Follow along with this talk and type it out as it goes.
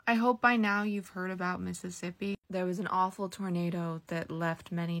I hope by now you've heard about Mississippi. There was an awful tornado that left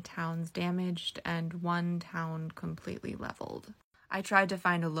many towns damaged and one town completely leveled. I tried to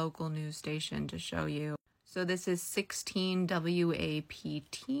find a local news station to show you. So this is 16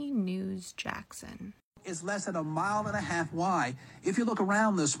 WAPT News Jackson. Is less than 1.5 miles wide. If you look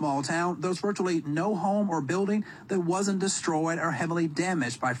around this small town, there's virtually no home or building that wasn't destroyed or heavily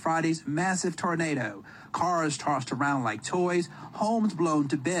damaged by Friday's massive tornado. Cars tossed around like toys, homes blown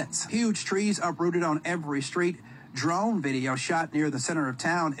to bits, huge trees uprooted on every street. Drone video shot near the center of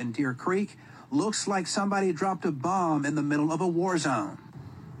town in Deer Creek looks like somebody dropped a bomb in the middle of a war zone.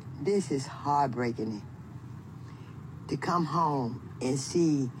 This is heartbreaking. To come home and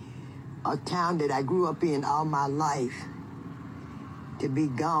see a town that I grew up in all my life to be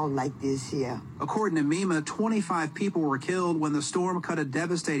gone like this here. According to MEMA, 25 people were killed when the storm cut a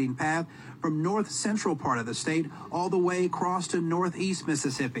devastating path from north-central part of the state all the way across to northeast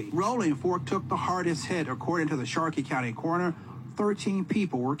Mississippi. Rolling Fork took the hardest hit. According to the Sharkey County coroner, 13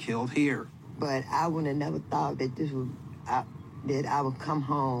 people were killed here. But I would have never thought that that I would come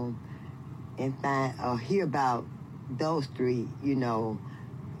home and find or hear about those three,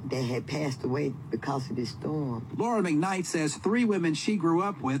 that had passed away because of this storm. Laura McKnight says 3 women she grew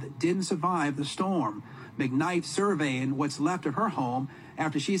up with didn't survive the storm. McKnight surveying what's left of her home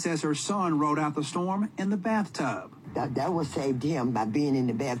after she says her son rode out the storm in the bathtub. That what saved him by being in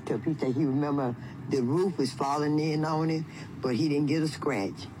the bathtub. He said he remember the roof was falling in on him, but he didn't get a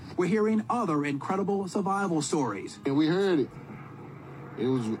scratch. We're hearing other incredible survival stories. And we heard it. It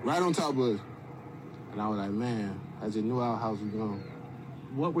was right on top of us. And I was like, man, I just knew our house was gone.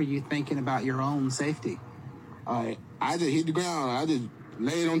 What were you thinking about your own safety? I just hit the ground. I just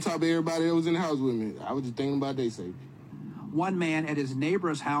laid on top of everybody that was in the house with me. I was just thinking about their safety. One man at his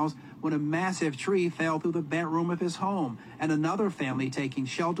neighbor's house when a massive tree fell through the bedroom of his home, and another family taking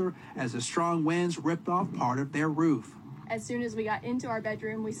shelter as the strong winds ripped off part of their roof. As soon as we got into our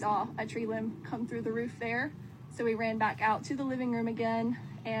bedroom, we saw a tree limb come through the roof there. So we ran back out to the living room again,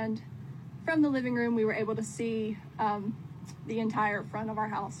 and from the living room, we were able to see the entire front of our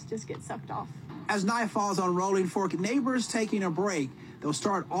house just get sucked off. As night falls on Rolling Fork, neighbors taking a break. They'll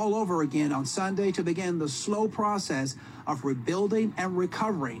start all over again on Sunday to begin the slow process of rebuilding and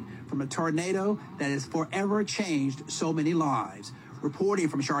recovering from a tornado that has forever changed so many lives. Reporting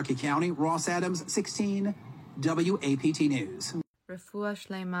from Sharkey County, Ross Adams, 16 WAPT News. Refuah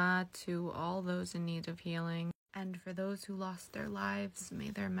Shlema to all those in need of healing, and for those who lost their lives, may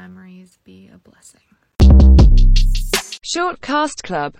their memories be a blessing. Shortcast Club